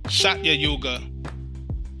Satya Yuga,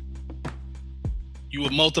 you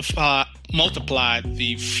would multiply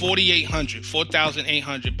the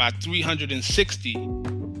 4,800 by 360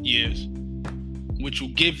 years, which will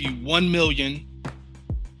give you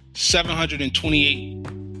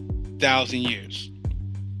 1,728,000 years.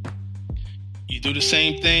 You do the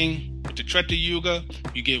same thing With the Treta Yuga,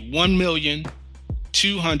 you get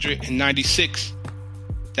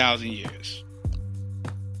 1,296,000 years.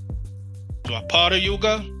 Dwapara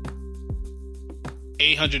Yuga,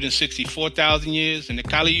 864,000 years, and the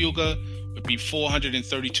Kali Yuga would be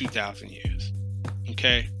 432,000 years.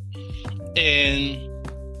 Okay? And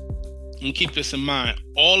keep this in mind.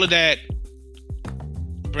 All of that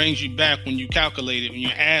brings you back, when you calculate it, when you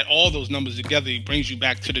add all those numbers together, it brings you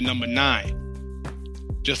back to the number 9.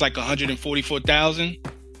 Just like 144,000,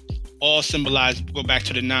 all symbolize, go back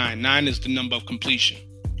to the 9. 9 is the number of completion.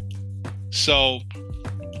 So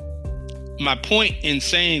my point in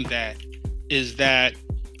saying that is that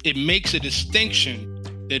it makes a distinction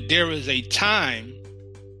that there is a time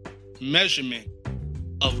measurement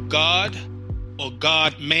of God or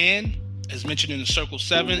God-man, as mentioned in the Circle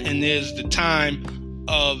 7, and there's the time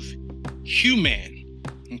of human.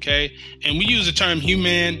 Okay? And we use the term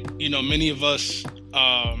human, many of us,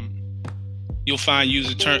 you'll find use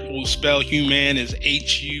the term, will spell human as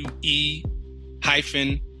HUE-MAN,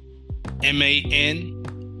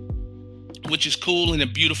 which is cool and a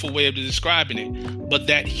beautiful way of describing it. But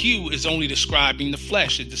that hue is only describing the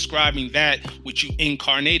flesh. It's describing that which you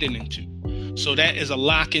incarnated into. So that is a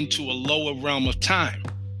lock into a lower realm of time,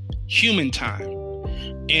 human time.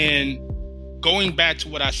 And going back to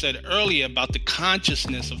what I said earlier about the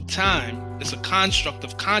consciousness of time, it's a construct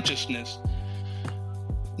of consciousness.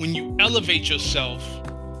 When you elevate yourself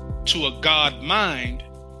to a God mind,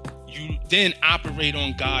 you then operate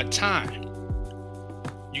on God time.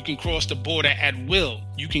 You can cross the border at will.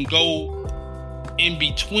 You can go in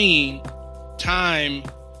between time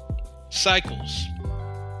cycles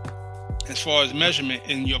as far as measurement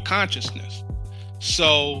in your consciousness.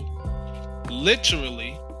 So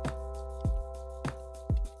literally,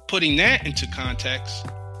 putting that into context,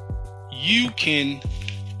 you can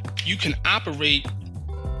operate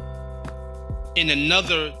in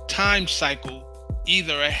another time cycle,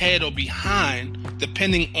 either ahead or behind,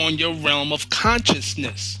 depending on your realm of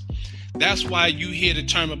consciousness. That's why you hear the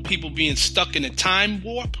term of people being stuck in a time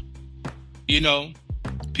warp.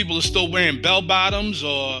 People are still wearing bell bottoms,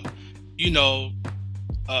 or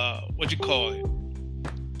what you call it?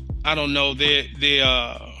 I don't know. They're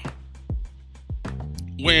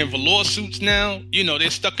wearing velour suits now. They're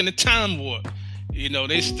stuck in a time warp.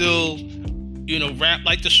 They still, rap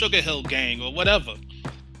like the Sugar Hill Gang or whatever.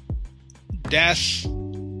 That's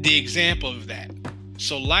the example of that.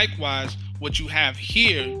 So likewise, what you have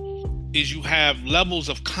here is you have levels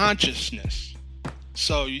of consciousness.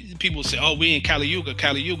 So people say, oh, we in Kali Yuga.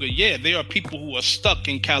 Yeah, there are people who are stuck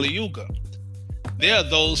in Kali Yuga. There are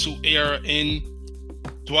those who are in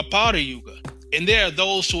Dwapara Yuga. And there are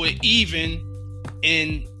those who are even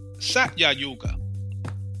in Satya Yuga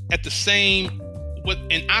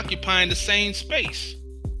and occupying the same space.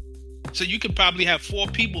 So you could probably have 4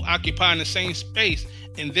 people occupying the same space,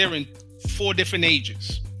 and they're in 4 different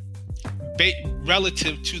ages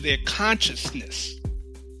relative to their consciousness.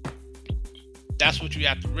 That's what you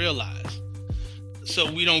have to realize. So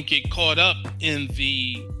we don't get caught up in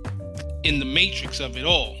the matrix of it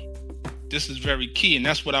all. This is very key, and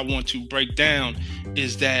that's what I want to break down,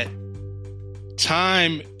 is that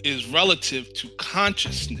time is relative to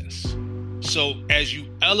consciousness. So as you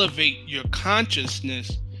elevate your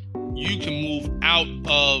consciousness, you can move out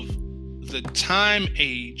of the time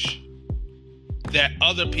age that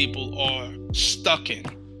other people are stuck in.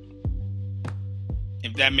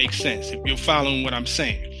 If that makes sense, if you're following what I'm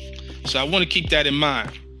saying. So I want to keep that in mind.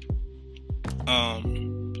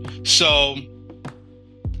 So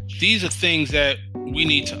these are things that we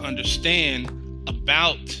need to understand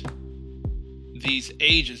about these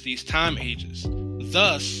ages, these time ages.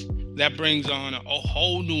 Thus, that brings on a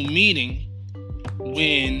whole new meaning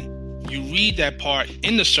when you read that part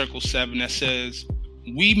in the Circle 7 that says,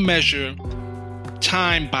 we measure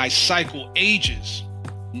time by cycle ages.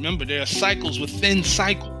 Remember, there are cycles within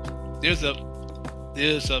cycles. There's a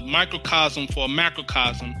microcosm for a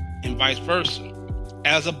macrocosm, and vice versa.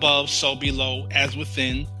 As above, so below. As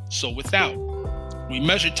within, so without. We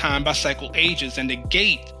measure time by cycle ages, and the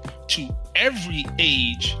gate to every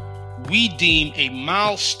age we deem a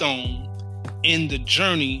milestone in the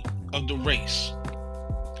journey of the race.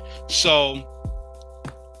 So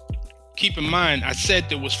keep in mind, I said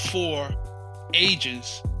there was 4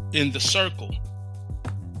 ages in the circle,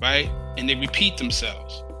 right? And they repeat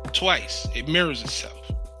themselves twice. It mirrors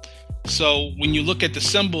itself. So when you look at the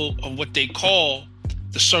symbol of what they call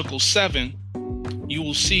the Circle 7, you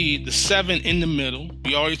will see the 7 in the middle.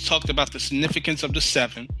 We already talked about the significance of the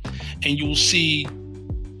 7. And you will see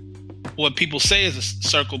what people say is a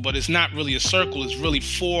circle, but it's not really a circle. It's really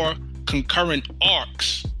 4 concurrent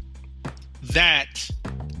arcs that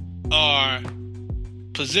are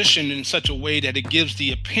positioned in such a way that it gives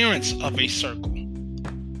the appearance of a circle.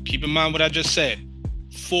 Keep in mind what I just said.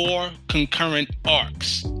 4 concurrent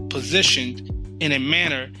arcs positioned in a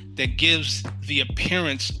manner that gives the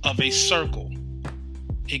appearance of a circle.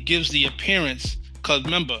 It gives the appearance, because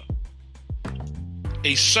remember,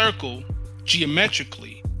 a circle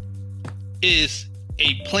geometrically is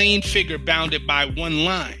a plane figure bounded by one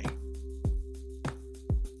line.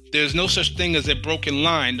 There's no such thing as a broken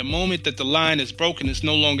line. The moment that the line is broken, it's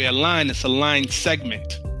no longer a line, it's a line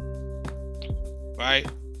segment, right?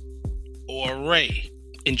 Or array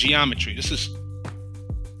in geometry. This is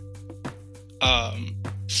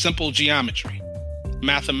simple geometry,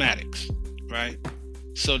 mathematics, right?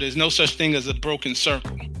 So there's no such thing as a broken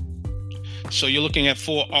circle. So you're looking at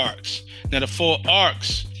 4 arcs. Now the 4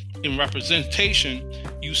 arcs in representation,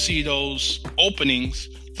 you see those openings,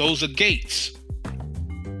 those are gates.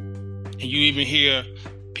 And you even hear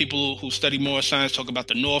people who study more science talk about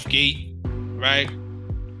the North Gate, right?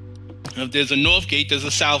 And if there's a North Gate, there's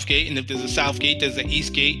a South Gate. And if there's a South Gate, there's an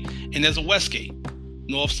East Gate. And there's a West Gate.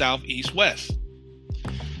 North, South, East, West.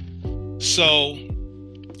 So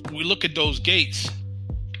we look at those gates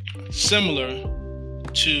similar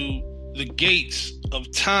to the gates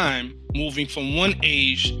of time moving from one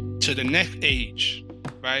age to the next age,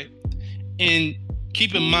 right? And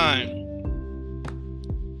keep in mind,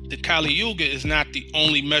 the Kali Yuga is not the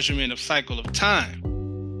only measurement of cycle of time,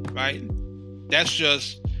 right? That's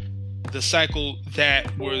just the cycle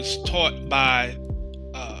that was taught by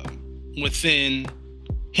within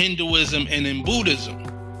Hinduism and in Buddhism.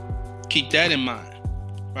 Keep that in mind,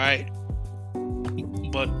 right?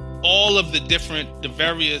 But all of the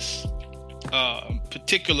various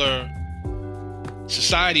particular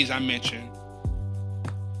societies I mentioned,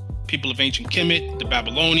 people of ancient Kemet, the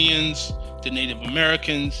Babylonians, the Native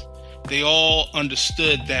Americans, they all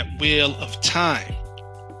understood that wheel of time,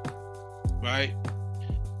 right?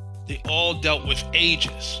 They all dealt with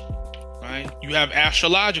ages, right? You have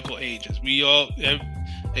astrological ages.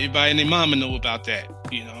 Everybody and their mama know about that.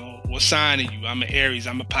 You know, what sign are you? I'm an Aries,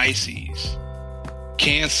 I'm a Pisces,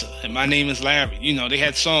 Cancer, and my name is Larry. You know, they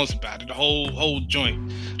had songs about it, the whole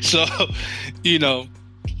joint. So, you know,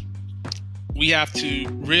 we have to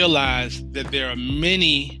realize that there are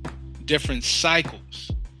many different cycles,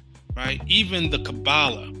 right? Even the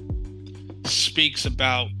Kabbalah speaks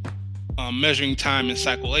about measuring time in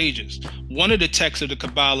cycle ages. One of the texts of the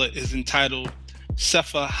Kabbalah is entitled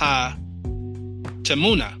Sefer HaTemuna,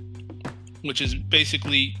 which is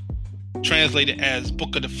basically translated as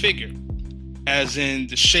Book of the Figure, as in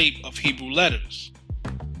the shape of Hebrew letters.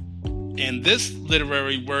 And this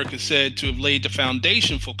literary work is said to have laid the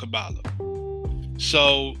foundation for Kabbalah.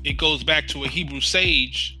 So it goes back to a Hebrew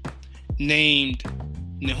sage named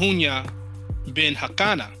Nehunya ben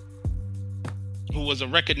Hakana, who was a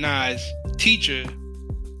recognized teacher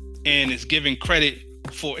and is given credit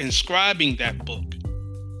for inscribing that book.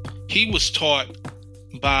 He was taught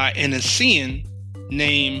by an Essene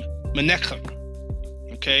named Menachem.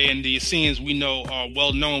 Okay, and the Essenes we know are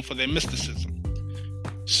well known for their mysticism.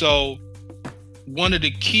 So one of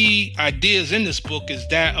the key ideas in this book is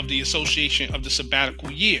that of the association of the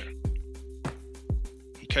sabbatical year,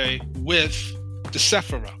 okay, with the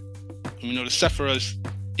Sephirah. You know, the Sephirah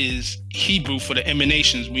is Hebrew for the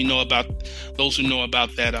emanations. We know about those who know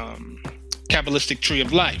about that Kabbalistic tree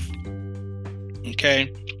of life.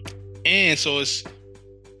 Okay, and so it's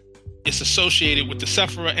associated with the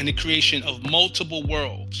Sephirah and the creation of multiple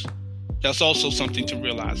worlds. That's also something to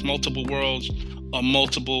realize. Multiple worlds are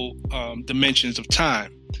multiple dimensions of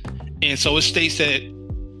time. And so it states that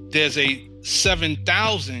there's a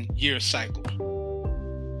 7,000 year cycle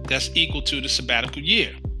that's equal to the sabbatical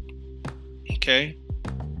year. Okay?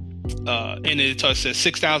 And it says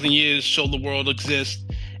 6,000 years shall the world exist,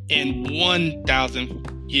 and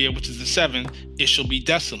 1,000 year, which is the 7th, it shall be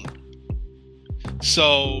desolate.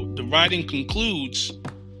 So the writing concludes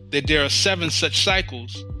that there are 7 such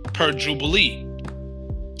cycles per Jubilee.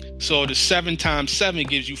 So the 7 times 7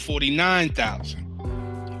 gives you 49,000,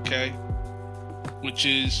 okay? Which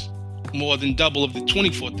is more than double of the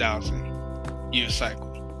 24,000 year cycle.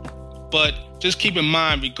 But just keep in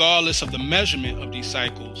mind, regardless of the measurement of these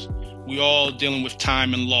cycles, we're all dealing with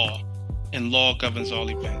time and law governs all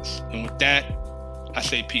events. And with that, I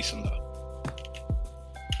say peace and love.